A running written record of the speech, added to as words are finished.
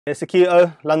It's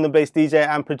Akito, London-based DJ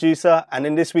and producer, and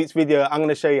in this week's video I'm going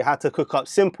to show you how to cook up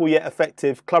simple yet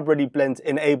effective club-ready blends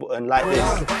in Ableton like this.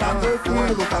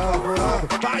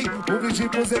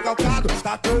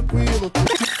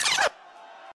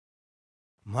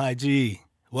 My G,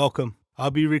 welcome. I'll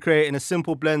be recreating a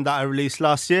simple blend that I released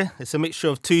last year. It's a mixture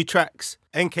of two tracks,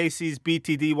 NKC's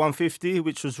BTD 150,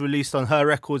 which was released on her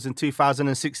records in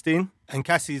 2016, and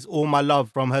Cassie's All My Love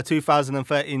from her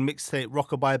 2013 mixtape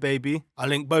Rockabye Baby. I'll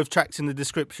link both tracks in the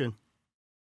description.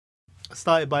 I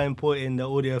started by importing the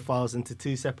audio files into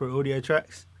two separate audio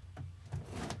tracks.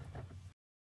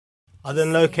 I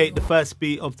then locate the first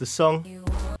beat of the song.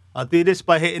 I'll do this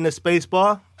by hitting the space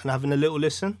bar and having a little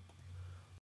listen.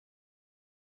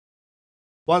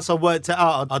 Once I've worked it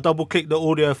out, I'll double click the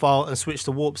audio file and switch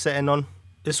the warp setting on.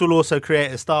 This will also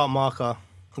create a start marker.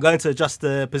 I'm going to adjust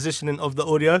the positioning of the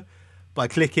audio by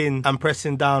clicking and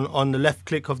pressing down on the left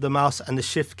click of the mouse and the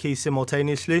shift key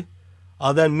simultaneously.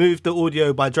 I'll then move the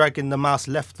audio by dragging the mouse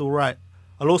left or right.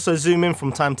 I'll also zoom in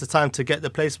from time to time to get the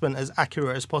placement as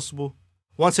accurate as possible.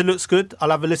 Once it looks good,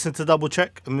 I'll have a listen to double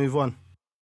check and move on.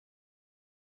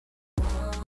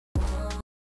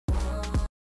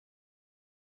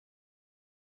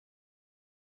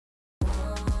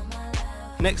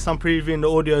 Next, I'm previewing the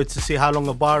audio to see how long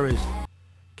a bar is.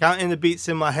 Counting the beats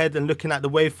in my head and looking at the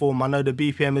waveform, I know the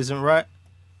BPM isn't right.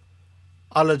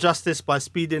 I'll adjust this by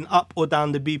speeding up or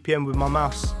down the BPM with my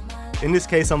mouse. In this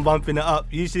case, I'm bumping it up.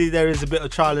 Usually there is a bit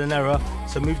of trial and error,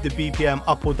 so move the BPM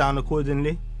up or down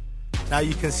accordingly. Now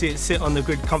you can see it sit on the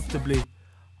grid comfortably.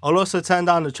 I'll also turn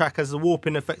down the track as the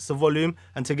warping affects the volume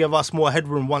and to give us more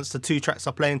headroom once the two tracks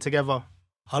are playing together.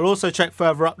 I'll also check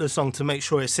further up the song to make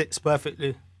sure it sits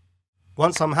perfectly.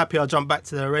 Once I'm happy, I'll jump back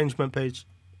to the arrangement page.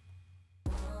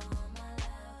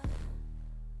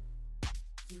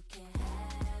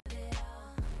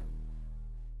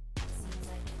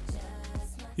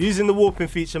 Using the warping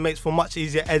feature makes for much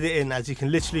easier editing, as you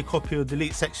can literally copy or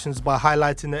delete sections by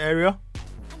highlighting the area.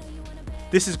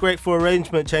 This is great for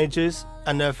arrangement changes,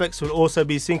 and the effects will also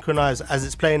be synchronized as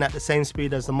it's playing at the same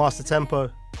speed as the master tempo.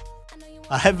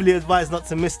 I heavily advise not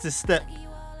to miss this step.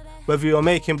 Whether you're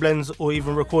making blends or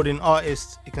even recording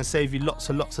artists, it can save you lots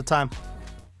and lots of time.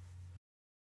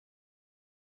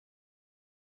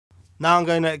 Now I'm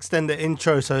going to extend the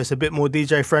intro so it's a bit more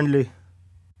DJ friendly.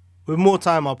 With more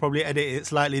time I'll probably edit it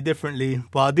slightly differently,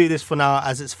 but I'll do this for now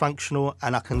as it's functional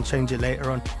and I can change it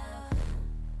later on.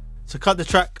 To cut the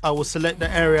track, I will select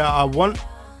the area I want,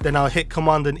 then I'll hit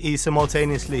Command and E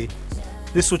simultaneously.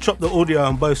 This will chop the audio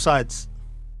on both sides.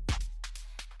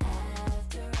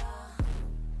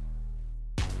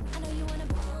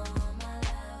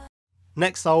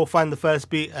 Next, I will find the first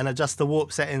beat and adjust the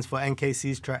warp settings for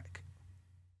NKC's track.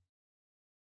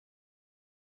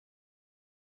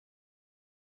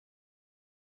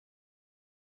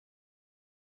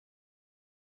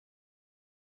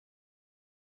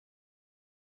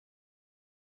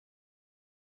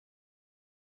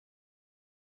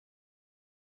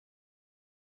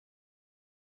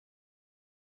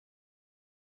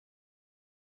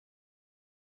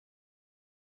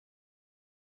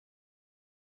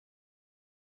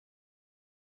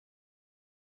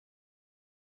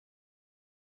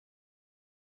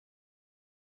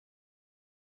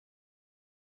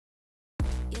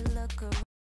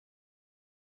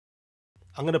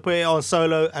 I'm going to put it on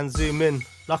solo and zoom in.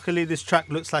 Luckily this track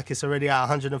looks like it's already at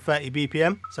 130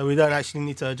 BPM, so we don't actually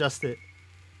need to adjust it.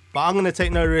 But I'm going to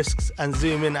take no risks and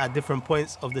zoom in at different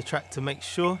points of the track to make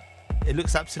sure it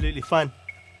looks absolutely fine.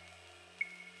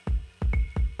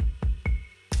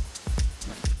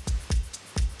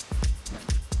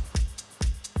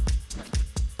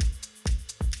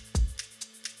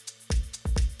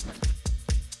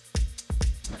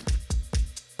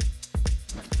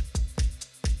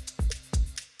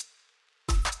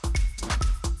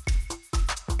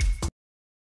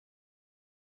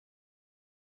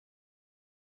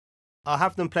 I'll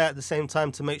have them play at the same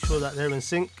time to make sure that they're in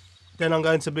sync. Then I'm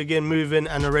going to begin moving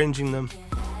and arranging them.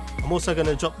 I'm also going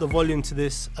to drop the volume to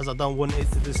this as I don't want it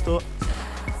to distort.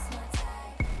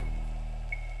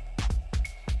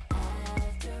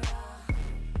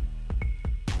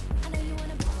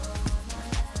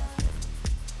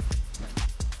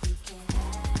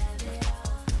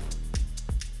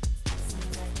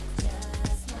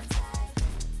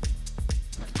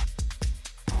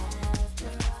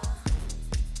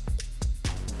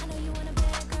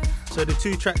 So the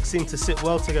two tracks seem to sit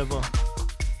well together.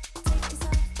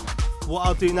 What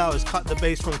I'll do now is cut the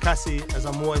bass from Cassie as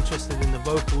I'm more interested in the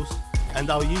vocals,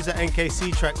 and I'll use an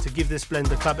NKC track to give this blend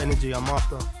the club energy I'm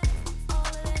after.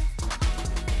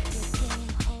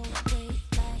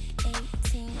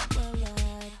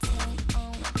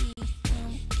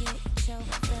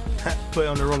 Put it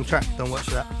on the wrong track, don't watch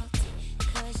that.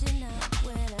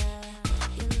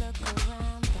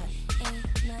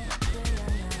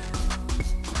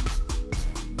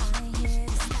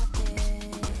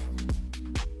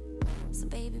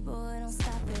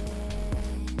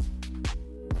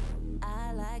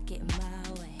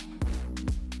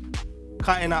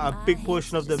 Cutting out a big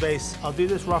portion of the bass. I'll do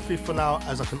this roughly for now,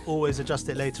 as I can always adjust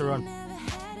it later on.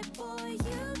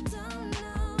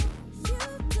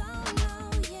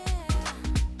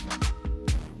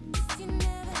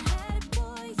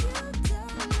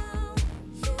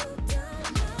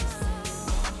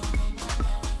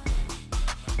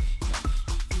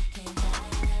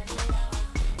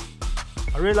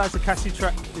 I realise the Cassie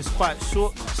track is quite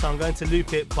short, so I'm going to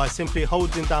loop it by simply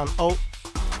holding down Alt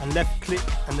and left click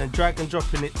and then drag and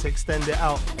dropping it to extend it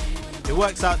out. It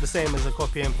works out the same as a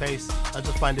copy and paste. I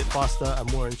just find it faster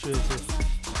and more intuitive.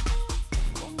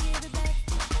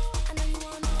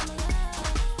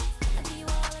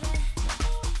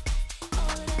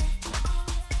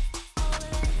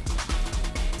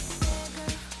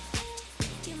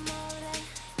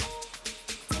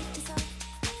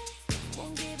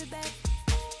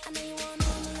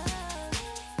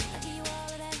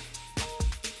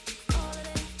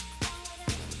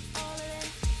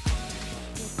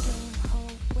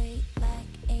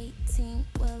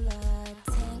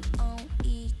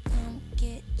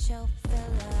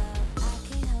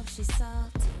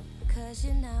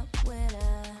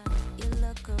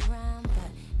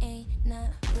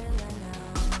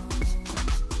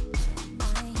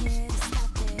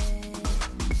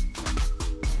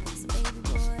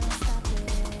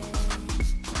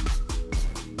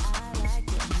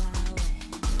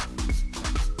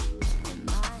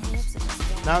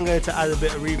 Now I'm going to add a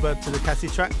bit of reverb to the Cassie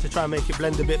track to try and make it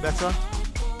blend a bit better.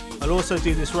 I'll also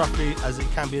do this roughly, as it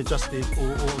can be adjusted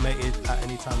or automated at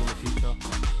any time in the future.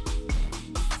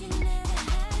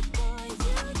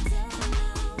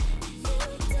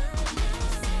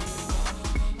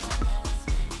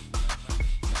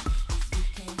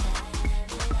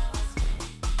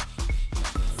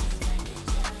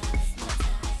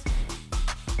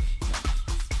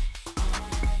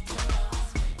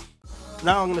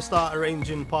 Now I'm going to start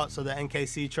arranging parts of the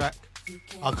NKC track.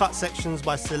 I'll cut sections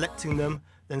by selecting them,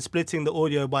 then splitting the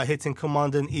audio by hitting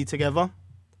Command and E together.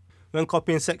 When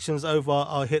copying sections over,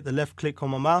 I'll hit the left click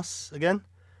on my mouse again.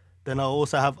 Then I'll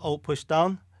also have Alt push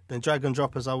down, then drag and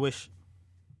drop as I wish.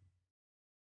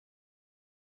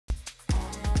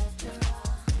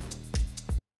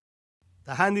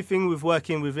 The handy thing with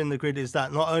working within the grid is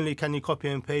that not only can you copy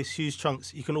and paste huge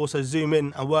chunks, you can also zoom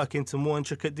in and work into more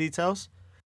intricate details.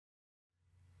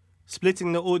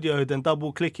 Splitting the audio, then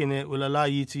double clicking it will allow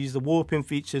you to use the warping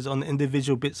features on the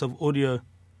individual bits of audio.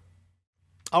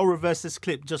 I'll reverse this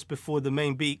clip just before the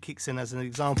main beat kicks in as an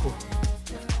example.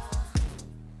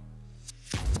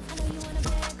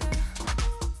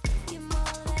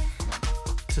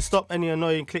 To stop any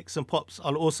annoying clicks and pops,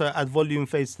 I'll also add volume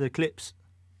fades to the clips.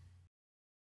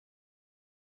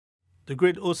 The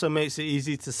grid also makes it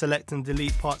easy to select and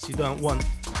delete parts you don't want.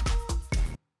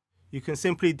 You can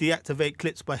simply deactivate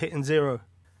clips by hitting 0.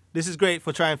 This is great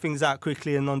for trying things out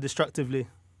quickly and non-destructively.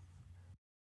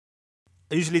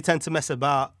 I usually tend to mess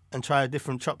about and try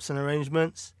different chops and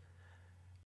arrangements.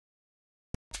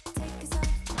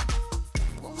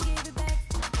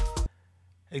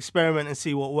 Experiment and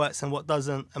see what works and what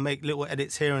doesn't, and make little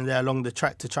edits here and there along the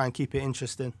track to try and keep it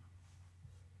interesting.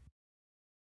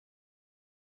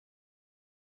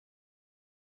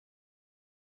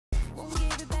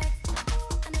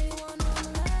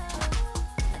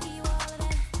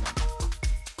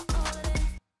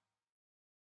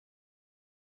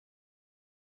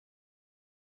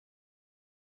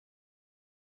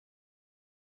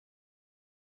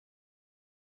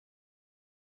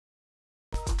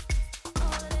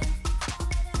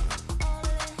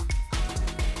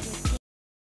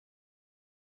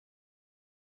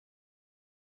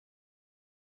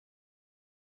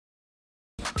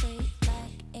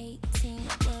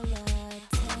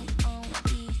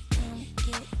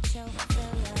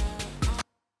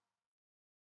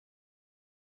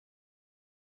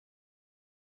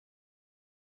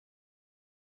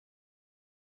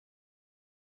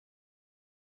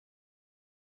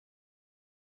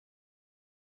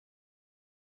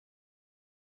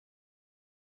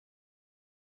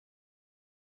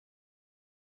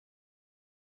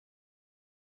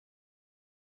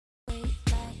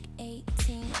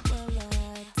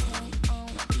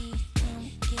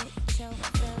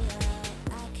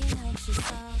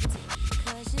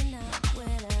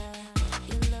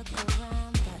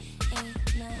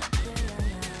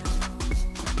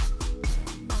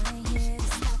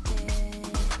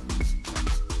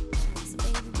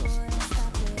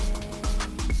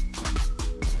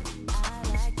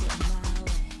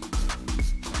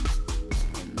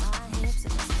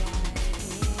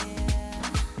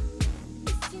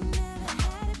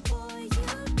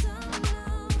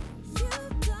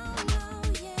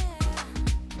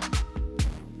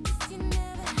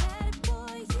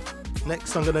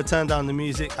 Next I'm going to turn down the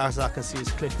music as I can see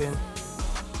it's clipping.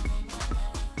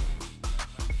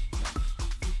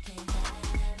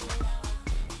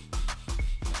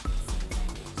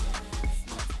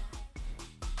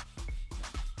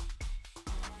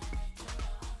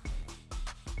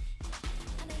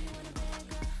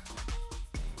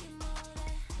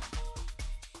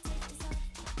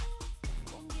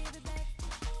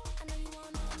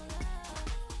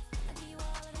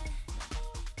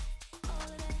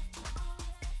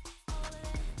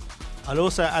 I'll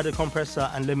also add a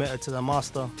compressor and limiter to the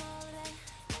master.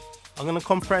 I'm going to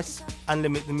compress and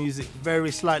limit the music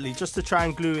very slightly just to try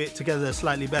and glue it together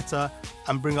slightly better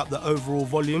and bring up the overall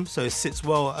volume so it sits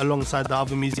well alongside the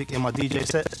other music in my DJ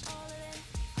sets.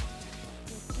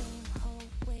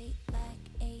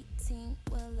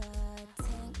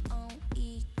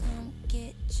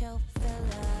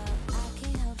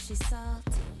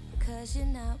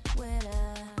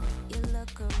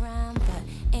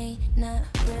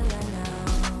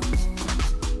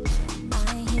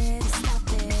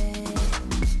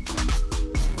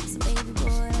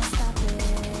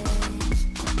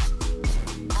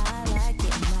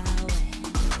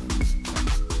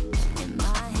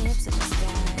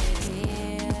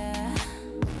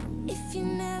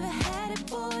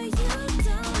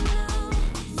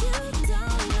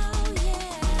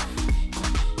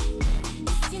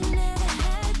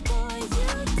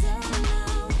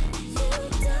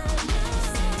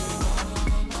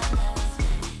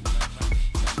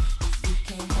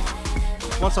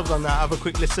 Once I've done that, have a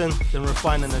quick listen, then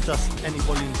refine and adjust any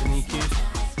volumes and EQs.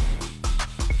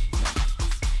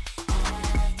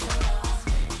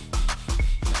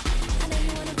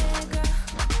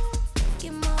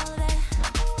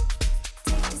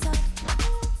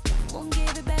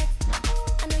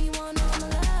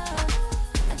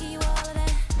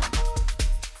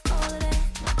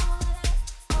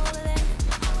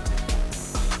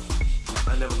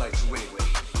 I never liked you anyway.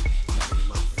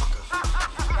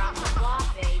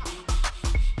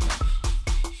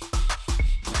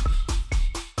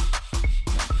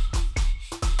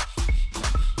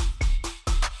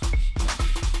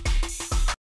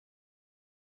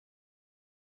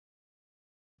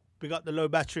 Big up the low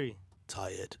battery.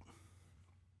 Tired.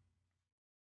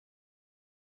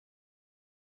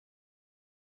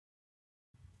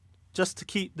 Just to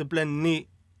keep the blend neat,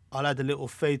 I'll add a little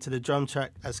fade to the drum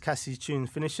track as Cassie's tune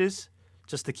finishes,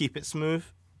 just to keep it smooth.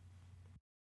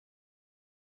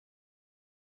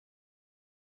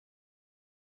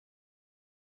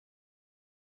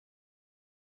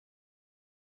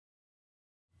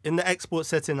 In the export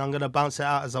setting, I'm going to bounce it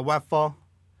out as a WAV file.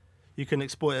 You can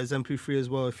export it as MP3 as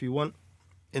well if you want.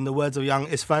 In the words of young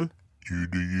Isfan, you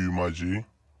do you, my G.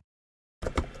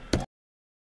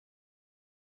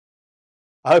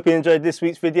 I hope you enjoyed this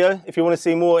week's video. If you want to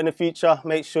see more in the future,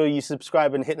 make sure you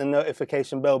subscribe and hit the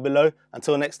notification bell below.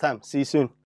 Until next time, see you soon.